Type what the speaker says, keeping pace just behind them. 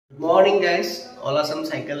Morning guys, All Assam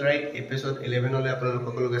Cycle Ride Ep.11 ole apnalok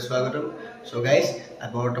সকলোকে স্বাগতম। So guys,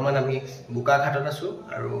 বৰ্তমান আমি বুকাঘাটত আছো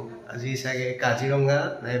আৰু আজি সাগে কাজিৰঙা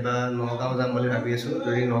নাইবা নগাঁও যাম বুলি ভাবি আছো।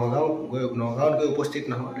 যদি নগাঁৱত গৈ উপস্থিত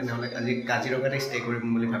নহওঁ তেনেহলে আজি কাজিৰঙাতে ষ্টে কৰিম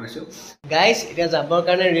বুলি ভাবিছো। Guys, এটা যাবৰ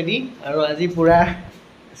কাৰণে ৰেডি আৰু আজি পুৰা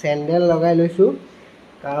স্যান্ডেল লগাই লৈছো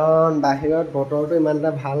কাৰণ বাহিৰত বতৰটো ইমানটা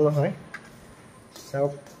ভাল নহয়। সব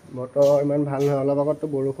বতৰ ইমান ভাল নহয়, অলপ আগত তো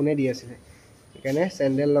বৰষুণে দি আছিল। এখানে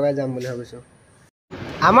স্যান্ডেল লগাই যাম বুলি ভাবিছো।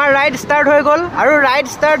 আমাৰ ৰাইড স্টাৰ্ট হৈ গল আৰু ৰাইড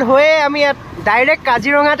স্টাৰ্ট হয়ে আমি ডাইৰেক্ট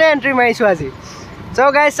কাজিৰঙাতে এন্ট্ৰি মাৰিছো আজি। সো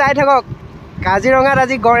গাইস চাই থাকক, কাজিৰঙাত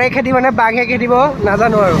আজি গড়ে খেদিব নে বাঘে খেদিব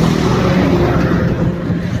নাজানো আৰু।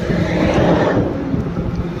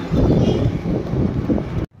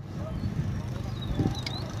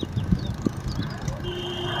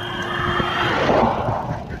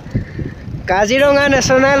 কাজিৰঙা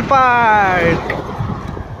ন্যাশনাল পাৰ্ক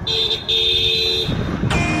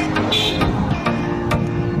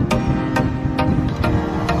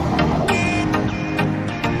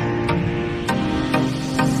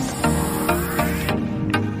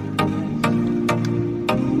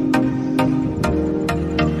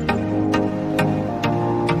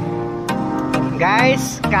গাইস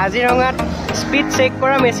কাজিৰঙাত স্পিড চেক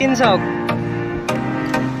কৰা মেচিন চাওক,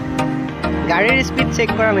 গাড়ীৰ স্পিড চেক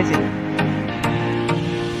কৰা মেচিন।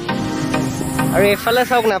 আৰু এফালে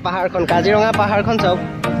চাওক না পাহাৰখন, কাজিৰঙা পাহাৰখন চাওক।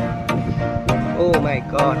 ও মাই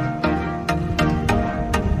গড,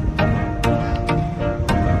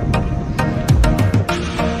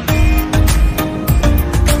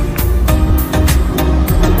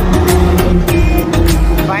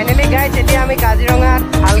 ফাইনালি গাইস এতিয়া আমি কাজিৰঙাত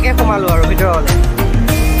ভালকে সোমালো আৰু ভিতৰলৈ।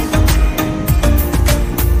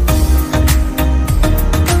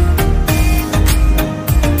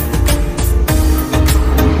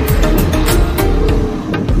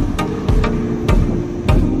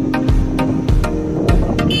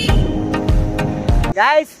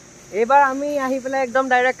 গাইস এবাৰ আমি আহি পেলাই একদম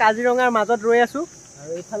ডাইৰেক্ট কাজিৰঙাৰ মাজত ৰৈ আছো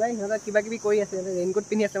আৰু এইফালে সিহঁতে কিবা কিবি কৰি আছে। ৰেইনকোট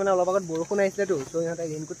পিন্ধি আছে, মানে অলপ আগত বৰষুণ আহিছিলেতো, তো সিহঁতে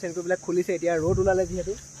ৰেইনকোট চেইনকোট বিলাক খুলিছে। এতিয়া ৰ'দ ওলালে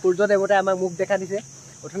যিহেতু সূৰ্য দেৱতাই আমাক মুখ দেখা দিছে,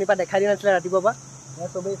 অথনিৰ পৰা দেখা দিয়া নাছিলে ৰাতিপুৱাৰ পৰা।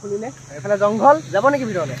 চবেই খুলিলে। এইফালে জংঘল, যাব নেকি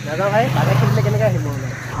ভিতৰলৈ? নাযাওঁ ভাই, বাঘে খুলিলে কেনেকৈ আহিব?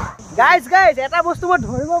 গাইজ এটা বস্তু মই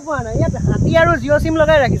ধৰিব পৰা নাই, ইয়াত হাতী আৰু জিঅ' চিম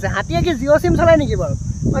লগাই ৰাখিছে। হাতীয়ে কি জিঅ' চিম চলাই নেকি বাৰু?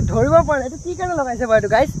 মই ধৰিব পৰা নাই, এইটো কি কাৰণে লগাইছে বাৰু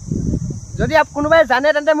এইটো গাইজ? যদি কোনোবাই জানে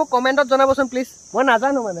তেন্তে মোক কমেণ্টত জনাবচোন প্লিজ। মই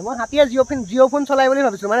নাজানো, মানে মই হাতীয়ে জিঅ' ফোন চলাই বুলি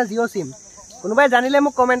ভাবিছোঁ, মানে জিঅ' চিম। কোনোবাই জানিলে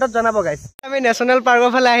মোক কমেণ্টত জনাব গাইজ। আমি নেশ্যনেল পাৰ্কৰ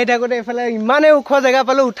ফালে আহি থাকোঁতে এইফালে ইমানেই ওখ জেগা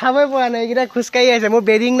পালোঁ, উঠাবই পৰা নাই। এইকেইটা খোজকাঢ়ি আহিছে, মোৰ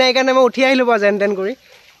বেৰিং নাই কাৰণে মই উঠি আহিলোঁ বাৰু যেন তেন কৰি,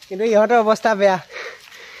 কিন্তু ইহঁতৰ অৱস্থা বেয়া।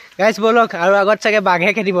 গাইজ ব'লক, আৰু আগত চাগে বাঘে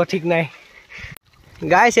খেদিব ঠিক নাই।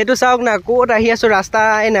 গাইজ এইটো চাওক না, ক'ত আহি আছোঁ,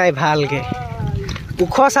 ৰাস্তাই নাই ভালকৈ,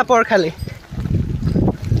 ওখ চাপৰ খালি।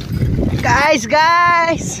 গাইজ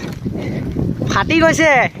ফাটি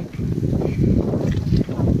গৈছে,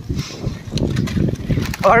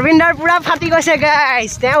 অৰবিন্দাৰ পুৰা ফাটি গৈছে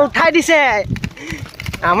গাইজ। তেওঁ উঠাই দিছে,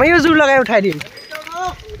 আমিও জোৰ লগাই উঠাই দিম।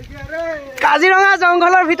 কাজিৰঙা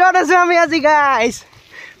জংঘলৰ ভিতৰত আছো আমি আজি গাইজ।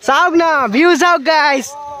 চাওক না, ভিউ চাওক গাইজ।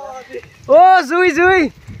 অ' জুই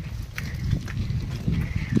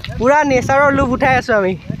পুৰা নেচাৰৰ লুপ উঠাই আছো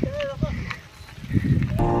আমি।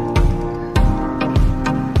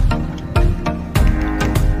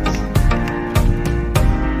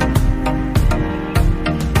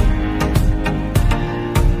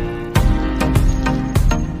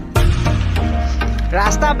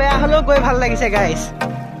 ৰাস্তা বেয়া হলেও গৈ ভাল লাগিছে গাইজ।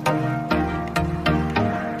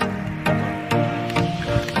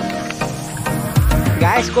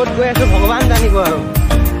 গাইজ ক'ত গৈ আছো ভগৱান জানিব আৰু।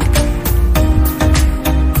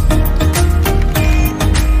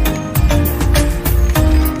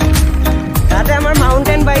 তাতে আমাৰ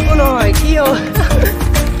মাউণ্টেইন বাইকো নহয়, কি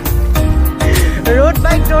ৰোড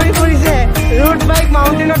বাইক দৌৰি ফুৰিছে, ৰোড বাইক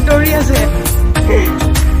মাউণ্টেইনত দৌৰি আছে।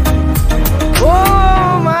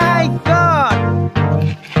 অ' মাই গড,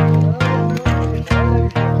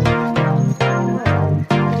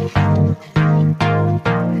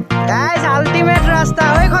 গাইজ আল্টিমেট ৰাস্তা।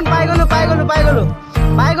 এইখন পাই গলো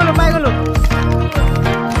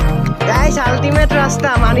গাইজ, আল্টিমেট ৰাস্তা।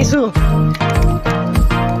 মানিছো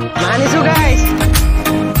গাইজ,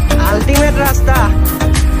 আল্টিমেট ৰাস্তা।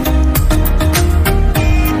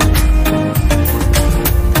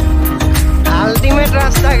 আল্টিমেট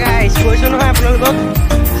ৰাস্তা গাইজ, কৈছো নহয় আপোনালোকক।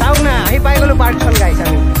 চাওক না, আহি পাই গলো পাৰ্কখন গাইজ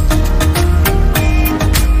আমি।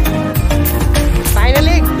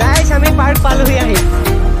 ফাইনেলি গাইজ আমি পাৰ্ক পালোহি আহি।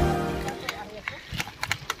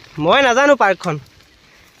 মই নাজানো পাৰ্কখন।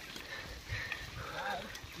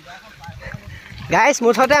 গাইস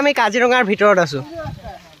মুঠতে আমি কাজিৰঙাৰ ভিতৰত আছো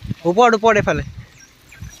ওপৰত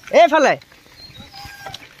এফালে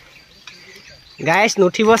গাইছ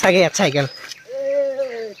নুঠিব চাগে ইয়াত চাইকেল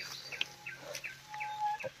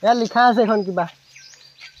ইয়াত লিখা আছে এখন কিবা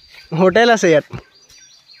হোটেল আছে ইয়াত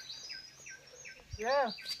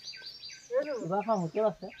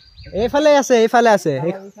এইফালে আছে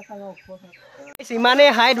ইমানেই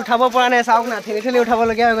হাইট উঠাব পৰা নাই চাওক না ঠেলি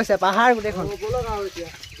উঠাবলগীয়া হৈ গৈছে পাহাৰ গোটেইখন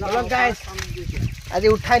গাইছ আজি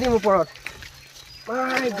উঠাই দিম ওপৰত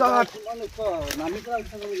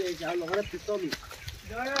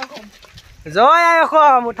জয় আই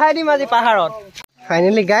অসম উঠাই দিম আজি পাহাৰত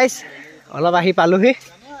ফাইনেলি গাইছ অলপ আহি পালোহি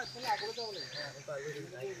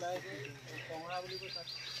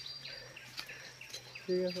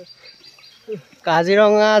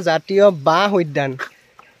কাজিৰঙা জাতীয় বাঁহ উদ্যান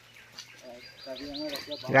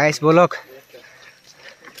গাইছ বলক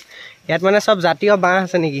ইয়াত মানে চব জাতীয় বাঁহ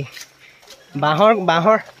আছে নেকি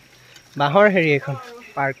বাঁহৰ হেৰি এখন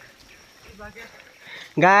পাৰ্ক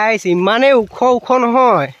গাইছ ইমানেই ওখ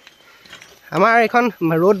নহয় আমাৰ এখন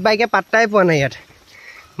ৰোড বাইকে পাত্তাই পোৱা নাই ইয়াত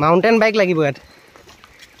মাউণ্টেন বাইক লাগিব ইয়াত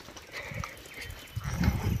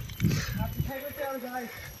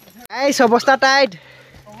গাইছ অৱস্থা টাইট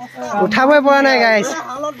উঠাবই পৰা নাই গাইছ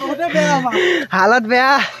হালত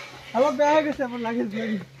বেয়া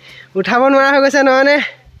উঠাব নোৱাৰা হৈ গৈছে নহয়নে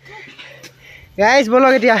গাইছ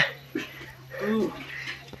বলক এতিয়া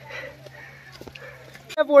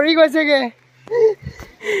পৰি গৈছেগে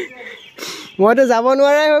মইতো যাব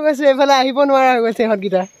নোৱাৰাই হৈ গৈছো এইফালে আহিব নোৱাৰা হৈ গৈছে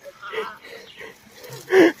ইহঁতকেইটা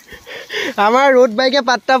আমাৰ ৰোড বাইকে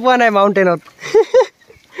পাত্তা পোৱা নাই মাউণ্টেনত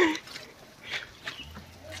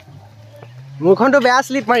মোৰখনটো বেয়া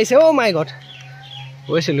শ্লিপ মাৰিছে অ' মাই গড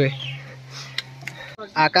গৈছিলোৱে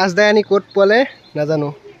আকাশ দায়ানী ক'ত পোৱালে নাজানো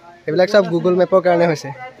এইবিলাক চব গুগল মেপৰ কাৰণে হৈছে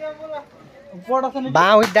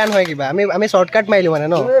বাঁহ উদ্যান হয় কিবা আমি শ্বৰ্টকাট মাৰিলো মানে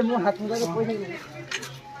ন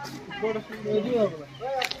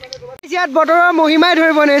ইয়াত বতৰৰ মহিমাই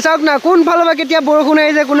ধৰিব নোৱাৰে চাওক না কোনফালৰ পৰা কেতিয়া বৰষুণ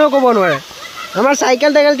আহিছে কোনেও ক'ব নোৱাৰে আমাৰ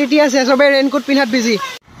চাইকেল টাইকেল তিতি আছে চবেই ৰেইনকোট পিন্ধাত বিজি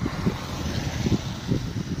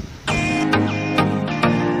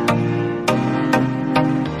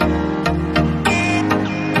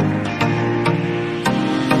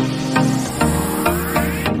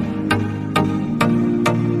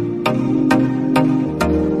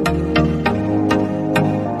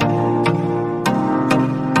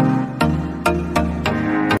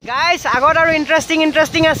আগত আৰু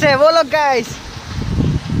ইন্টাৰেষ্টিং আছে বলক গাইছ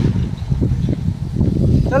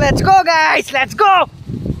So let's go guys, let's go!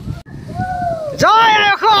 Joy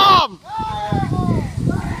Rakhom!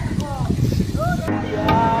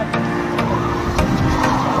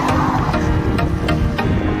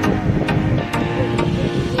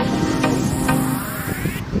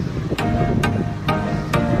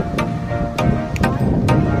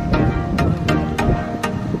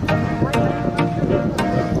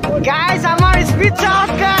 Guys, our speed shot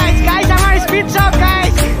guys! Guys, our speed shot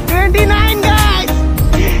guys! 29 guys!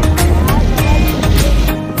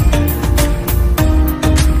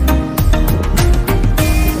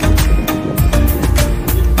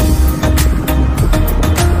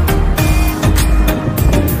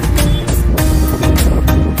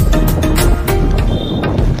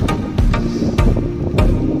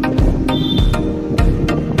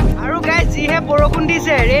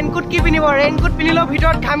 Raincoat ki pinibo raincoat pinilo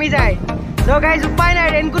bhitor khami jay so guys upai nai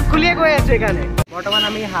raincoat khuliye goi asu ekane bortoman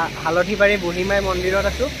ami halodhi bari bonimai mondirot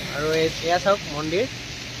asu aru eya sauk mondir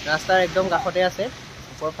rastar ekdom gakhote ase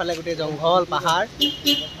upor phale gote jonghol pahar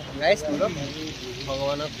guys bolo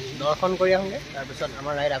bhagwanok dorshon kori ahunge tar pisot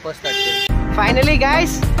amar ride ako start kori finally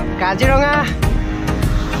guys Kaziranga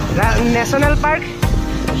national park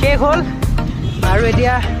shek hol aru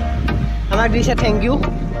etia amak dise thank you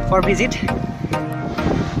for visit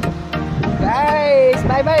Guys,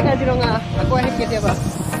 bye bye Kaziranga. Aku ahim ketiaba.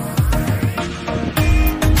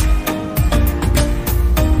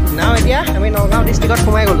 Now etia ami Nagaon district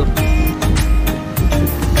khumai golu.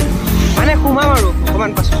 Mane khuma maru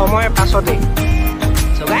okoman pas somoy pasote.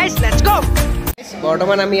 So guys, let's go.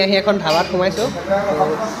 Bortoman ami ahi ekhon dhabat khumaiso.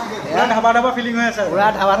 Pura dhaba feeling hoy ase. Pura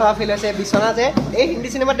dhaba feel hoise bisona je. Ei Hindi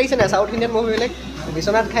cinema dekhise na South Indian movie like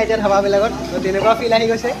bisonat khai je dhaba bilagot. To tenekwa feel ahi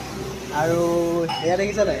goise. Aru eya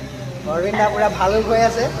dekhisa nai. Orvinda pura bhalo goi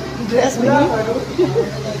ase dress pini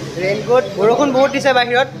raincoat borokhon bahut dise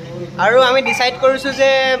bahirot aru ami decide korisu je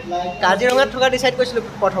Kaziranga thoka decide koisilu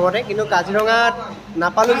prothomote kintu Kaziranga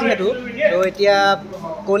napalu jehetu to etia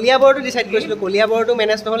Koliabor to decide koisilu Koliabor to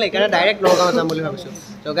manage নহলে ekara direct Nagaon jam boli bhabisu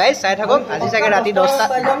so guys sai thakok aji sage rati 10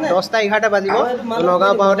 ta 11 bajibo to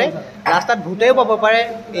Nagaon paote rastat bhuteu pabo pare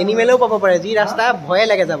animaleu pabo pare ji rasta bhoye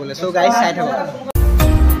lage jabole so guys sai thakok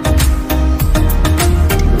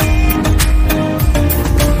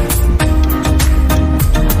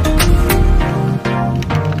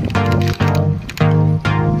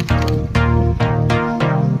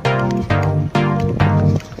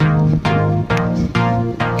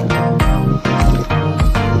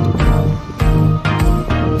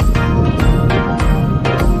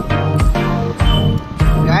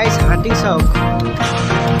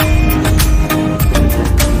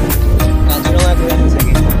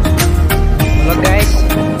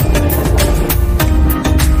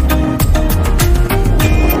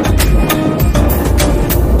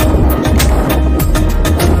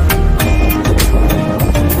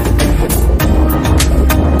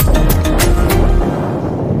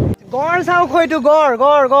এইটো গড়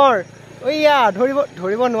গড় গড় ওইয়া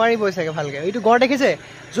ধৰিব নোৱাৰিব চাগে ভালকে এইটো গড় দেখিছে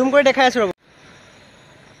জুম কৰি দেখাই আছো ৰ'ব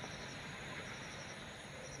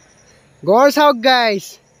গড় চাওক গাইজ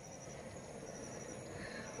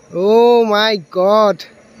Oh my God.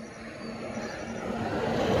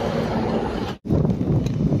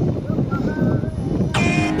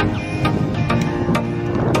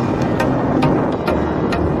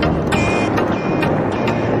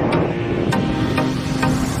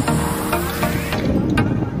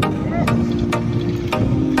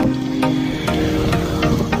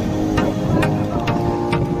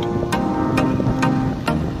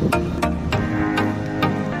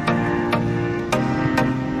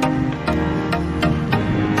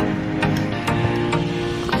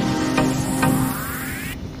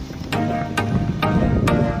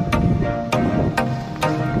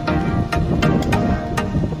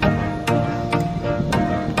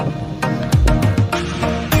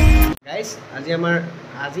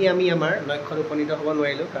 আজি আমি আমাৰ লক্ষ্যত উপনীত হ'ব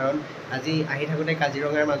নোৱাৰিলোঁ কাৰণ আজি আহি থাকোঁতে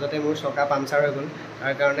কাজিৰঙাৰ মাজতে মোৰ চকা পামচাৰ হৈ গ'ল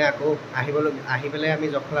তাৰ কাৰণে আকৌ আহি পেলাই আমি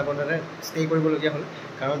জখলা বন্ধতে ষ্টে' কৰিবলগীয়া হ'ল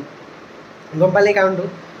কাৰণ গম পালি কাৰণটো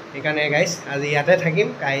সেইকাৰণে গাইজ আজি ইয়াতে থাকিম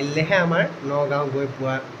কাইলৈহে আমাৰ নগাঁও গৈ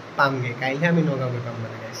পামগৈ কাইলৈহে আমি নগাঁও গৈ পাম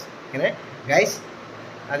মানে গাইজ সেইকাৰণে গাইজ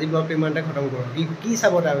আজি ব্লগটো ইমানতে খতম কৰোঁ কি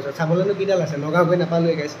চাব তাৰপিছত চাবলৈনো কিডাল আছে নগাঁও গৈ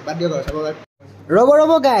নাপালোঁৱে গাইজ বাদ দিয়ক আৰু চাব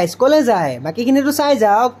ৰ'ব গাইজ ক'লৈ যায় বাকীখিনিতো চাই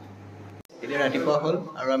যাওক এতিয়া ৰাতিপুৱা হ'ল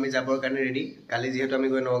আৰু আমি যাবৰ কাৰণে ৰেডি কালি যিহেতু আমি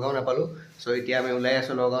গৈ নগাঁও নাপালোঁ চ' এতিয়া আমি ওলাই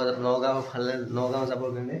আছোঁ নগাঁও ফালে নগাঁও যাবৰ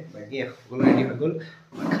কাৰণে বাকী সকলো ৰেডি হৈ গ'ল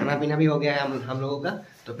খানা পিনা भी हो गया है हम लोगों का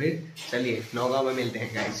तो फिर चलिए नगाँव में मिलते हैं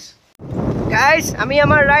गाइस আমি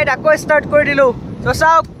আমাৰ ৰাইড আকৌ ষ্টাৰ্ট কৰি দিলোঁ চ'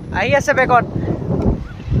 চাওক আহি আছে বেকত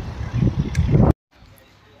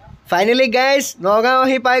ফাইনেলি গাইস নগাঁও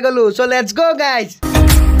আহি পাই গ'লোঁ চ' লেটছ গ' গাইস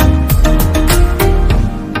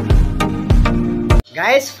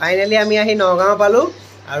গাইস ফাইনেলি আমি আহি নগাঁও পালোঁ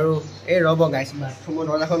আৰু এই ৰ'ব গাইস বাথৰুমৰ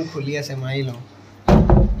দৰজাখন খুলি আছে মাৰি লওঁ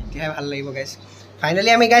এতিয়াহে ভাল লাগিব গাইস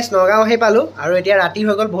ফাইনেলি আমি গাইস নগাঁও আহি পালোঁ আৰু এতিয়া ৰাতি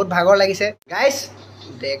হৈ গ'ল বহুত ভাগৰ লাগিছে গাইস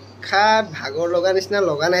দেখাত ভাগৰ লগা নিচিনা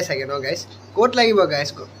লগা নাই চাগে ন গাইস ক'ত লাগিব গাইস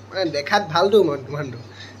মানে দেখাত ভালটো মানুহটো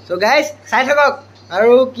চ' গাইস চাই থাকক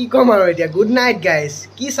আৰু কি ক'ম আৰু এতিয়া গুড নাইট গাইস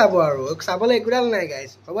কি চাব আৰু চাবলৈ একোডাল নাই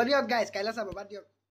গাইস হ'ব দিয়ক গাইস কাইলৈ চাব বাদ দিয়ক